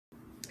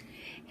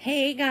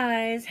Hey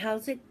guys,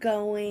 how's it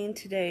going?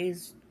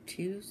 Today's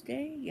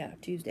Tuesday? Yeah,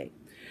 Tuesday.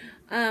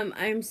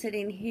 I'm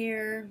sitting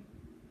here,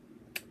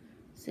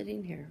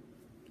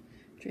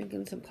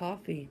 drinking some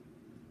coffee.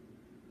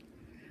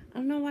 I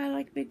don't know why I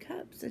like big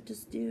cups. I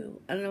just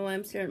do. I don't know why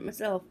I'm staring at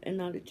myself and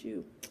not at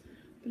you.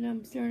 But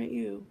I'm staring at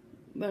you.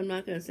 But I'm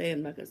not going to say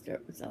I'm not going to stare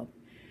at myself.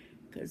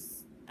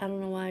 Because I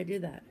don't know why I do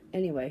that.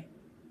 Anyway.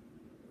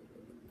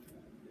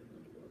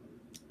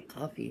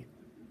 Coffee.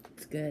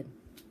 It's good.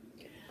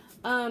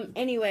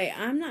 Anyway,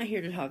 I'm not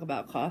here to talk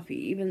about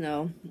coffee, even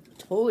though I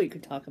totally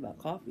could talk about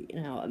coffee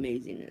and how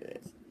amazing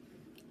it is.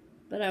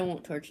 But I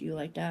won't torture you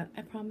like that,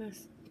 I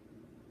promise.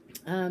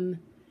 My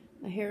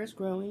hair is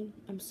growing.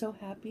 I'm so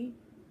happy.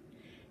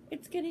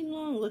 It's getting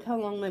long. Look how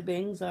long my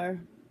bangs are.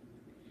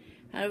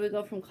 How do we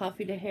go from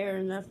coffee to hair?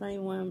 And that's not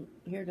even what I'm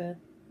here to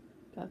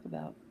talk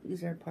about.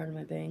 These are part of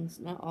my bangs,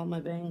 not all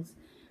my bangs.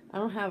 I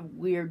don't have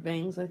weird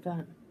bangs like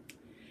that.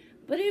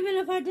 But even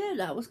if I did,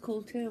 that was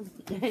cool too.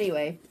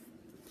 Anyway.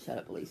 Shut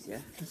up,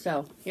 Alicia.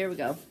 So, here we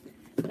go.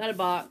 Got a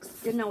box.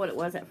 Didn't know what it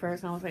was at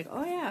first. And I was like,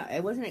 oh yeah, I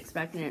wasn't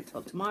expecting it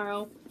until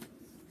tomorrow.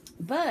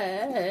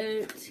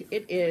 But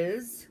it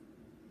is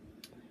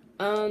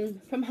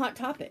from Hot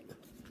Topic.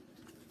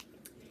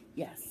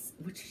 Yes,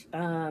 which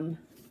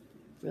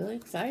really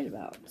excited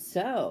about.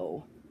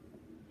 So,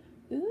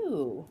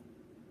 ooh.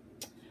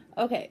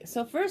 Okay,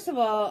 so first of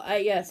all,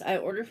 I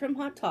ordered from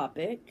Hot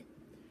Topic.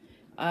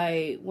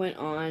 I went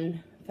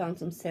on, found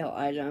some sale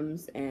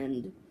items,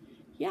 and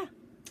yeah.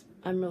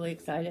 I'm really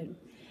excited.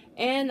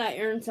 And I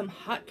earned some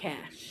hot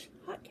cash.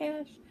 Hot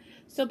cash.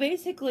 So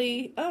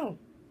basically,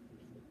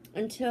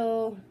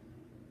 until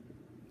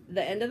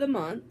the end of the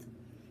month,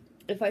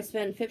 if I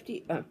spend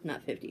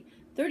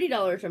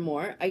 $30 or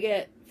more, I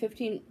get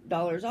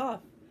 $15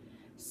 off.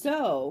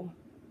 So,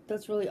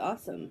 that's really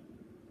awesome.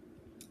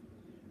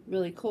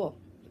 Really cool.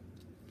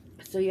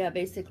 So yeah,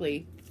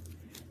 basically,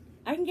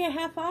 I can get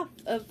half off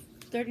of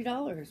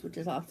 $30, which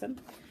is awesome.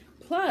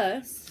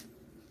 Plus,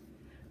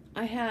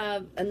 I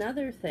have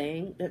another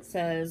thing that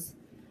says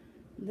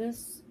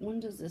this, when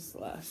does this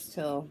last?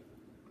 Till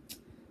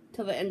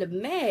the end of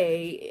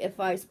May. If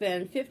I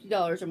spend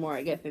 $50 or more,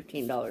 I get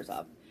 $15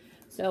 off.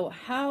 So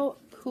how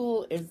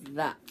cool is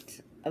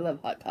that? I love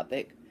Hot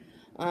Topic.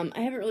 I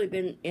haven't really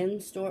been in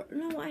store.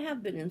 No, I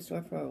have been in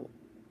store for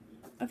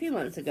a few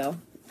months ago.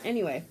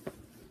 Anyway,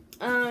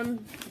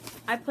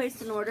 I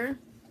placed an order.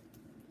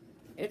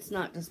 It's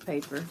not just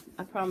paper.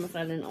 I promise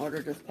I didn't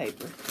order just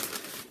paper.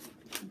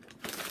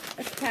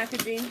 It's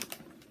packaging.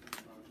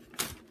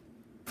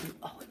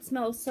 Oh, it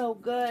smells so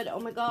good. Oh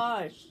my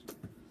gosh.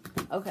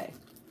 Okay.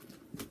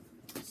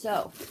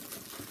 So.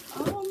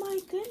 Oh my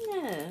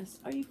goodness.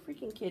 Are you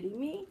freaking kidding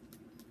me?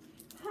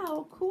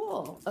 How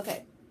cool.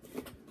 Okay.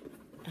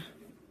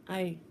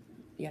 I'm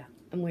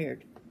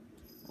weird.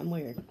 I'm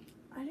weird.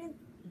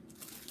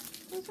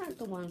 Those aren't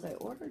the ones I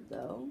ordered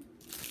though.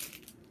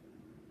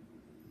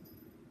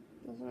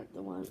 Those aren't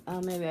the ones.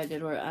 Oh, maybe I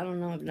did order. I don't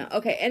know. No.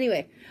 Okay,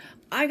 anyway.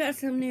 I got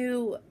some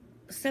new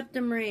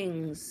septum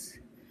rings.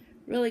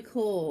 Really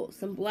cool.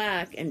 Some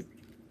black and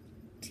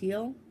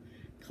teal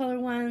color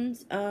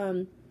ones.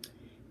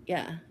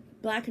 Yeah.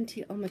 Black and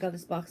teal. Oh my god,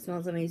 this box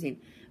smells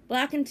amazing.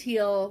 Black and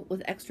teal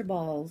with extra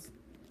balls.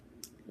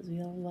 Because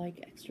we all like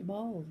extra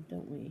balls,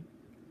 don't we?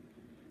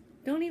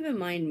 Don't even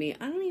mind me.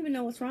 I don't even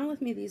know what's wrong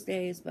with me these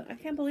days, but I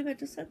can't believe I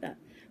just said that.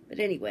 But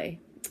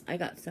anyway, I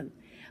got some.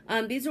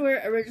 These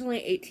were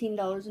originally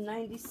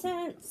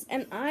 $18.90,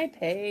 and I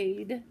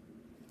paid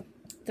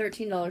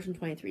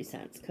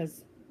 $13.23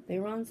 because they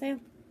were on sale.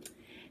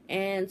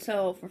 And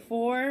so for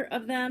 4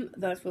 of them,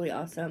 that's really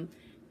awesome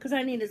because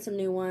I needed some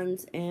new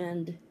ones,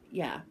 and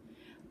yeah,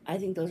 I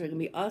think those are going to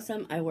be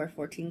awesome. I wear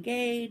 14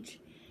 gauge,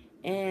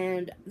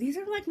 and these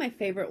are like my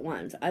favorite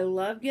ones. I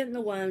love getting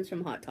the ones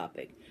from Hot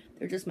Topic.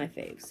 They're just my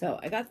fave. So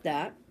I got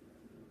that.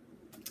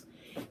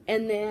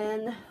 And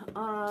then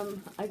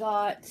I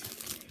got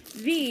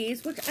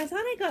these, which I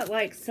thought I got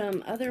like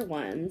some other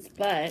ones,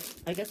 but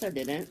I guess I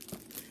didn't.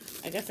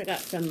 I guess I got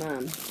some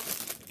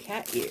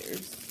cat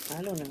ears.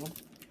 I don't know.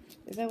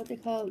 Is that what they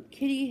call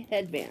kitty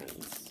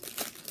headbands?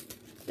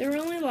 They were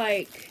only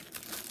like,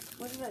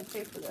 what did I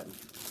pay for them?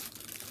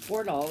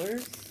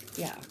 $4?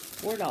 Yeah,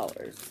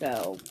 $4.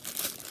 So,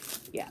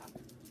 yeah.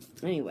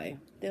 Anyway,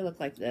 they look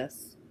like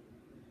this.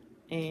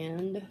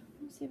 And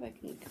let me see if I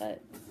can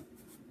cut.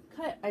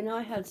 I know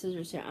I had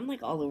scissors here. I'm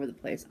like all over the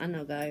place. I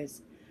know,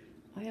 guys.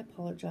 I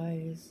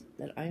apologize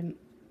that I'm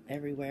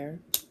everywhere,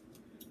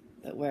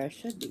 but where I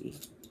should be,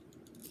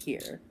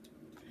 here.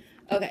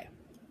 Okay.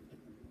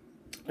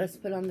 Let's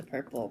put on the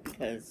purple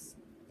because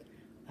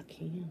I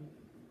can.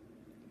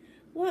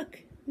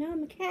 Look, now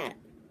I'm a cat.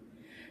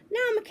 Now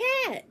I'm a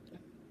cat.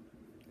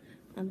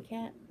 I'm a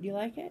cat. Do you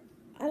like it?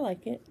 I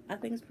like it. I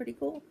think it's pretty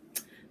cool.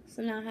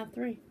 So now I have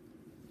 3.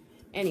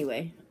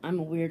 Anyway, I'm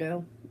a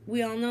weirdo.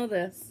 We all know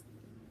this.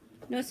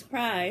 No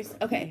surprise.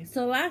 Okay,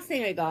 so the last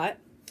thing I got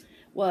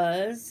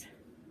was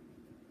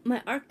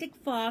my Arctic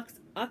Fox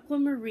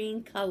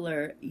Aquamarine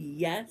color.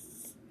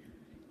 Yes.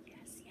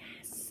 Yes,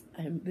 yes.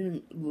 I've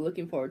been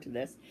looking forward to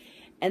this.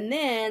 And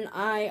then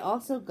I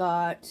also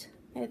got,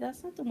 hey,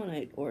 that's not the one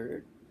I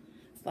ordered.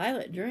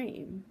 Violet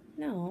Dream.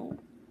 No.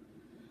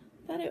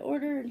 I thought I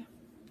ordered,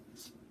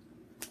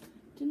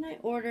 didn't I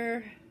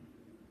order,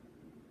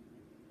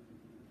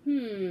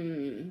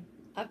 I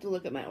have to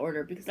look at my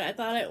order because I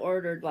thought I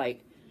ordered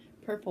like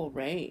Purple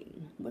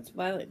Rain. What's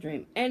Violet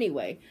Dream?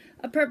 Anyway,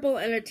 a purple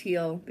and a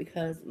teal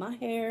because my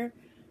hair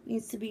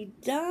needs to be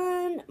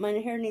done. My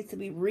hair needs to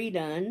be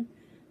redone.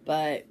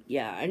 But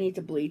yeah, I need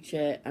to bleach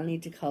it. I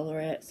need to color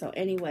it. So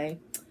anyway,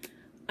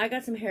 I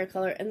got some hair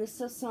color and this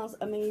just smells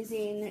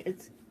amazing.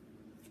 It's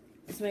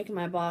making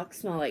my box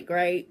smell like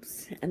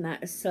grapes and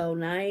that is so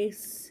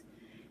nice.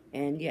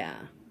 And yeah,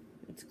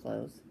 it's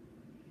closed.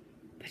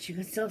 But you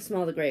can still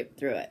smell the grape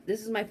through it.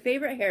 This is my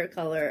favorite hair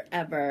color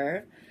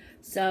ever.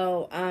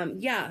 So,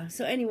 yeah.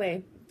 So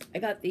anyway, I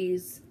got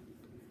these.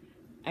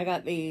 And I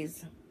got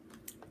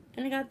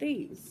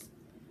these.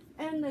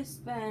 And I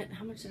spent,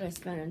 how much did I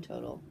spend in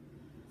total?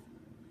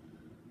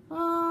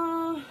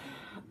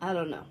 I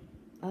don't know.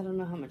 I don't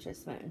know how much I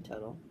spent in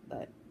total.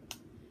 But,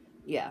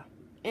 yeah.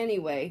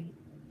 Anyway,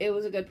 it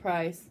was a good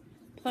price.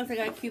 Plus, I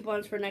got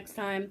coupons for next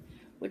time,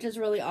 which is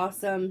really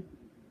awesome.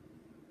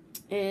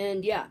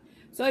 And, yeah.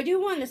 So I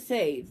do want to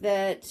say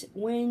that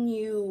when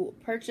you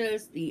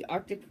purchase the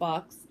Arctic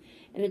Fox,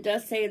 and it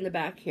does say in the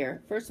back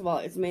here, first of all,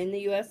 it's made in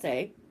the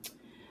USA.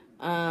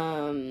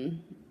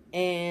 And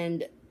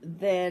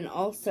then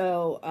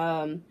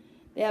also,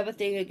 they have a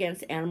thing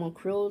against animal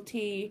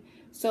cruelty.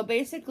 So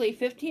basically,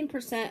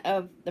 15%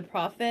 of the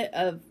profit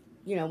of,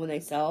 you know, when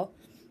they sell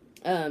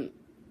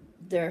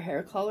their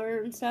hair color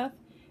and stuff,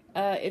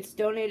 it's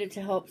donated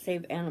to help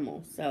save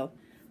animals. So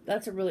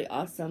that's a really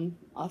awesome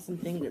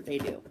thing that they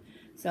do.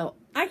 So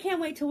I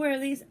can't wait to wear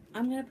these.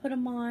 I'm going to put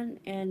them on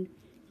and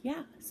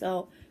yeah,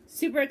 so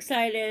super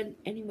excited.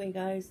 Anyway,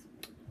 guys,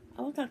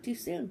 I will talk to you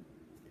soon.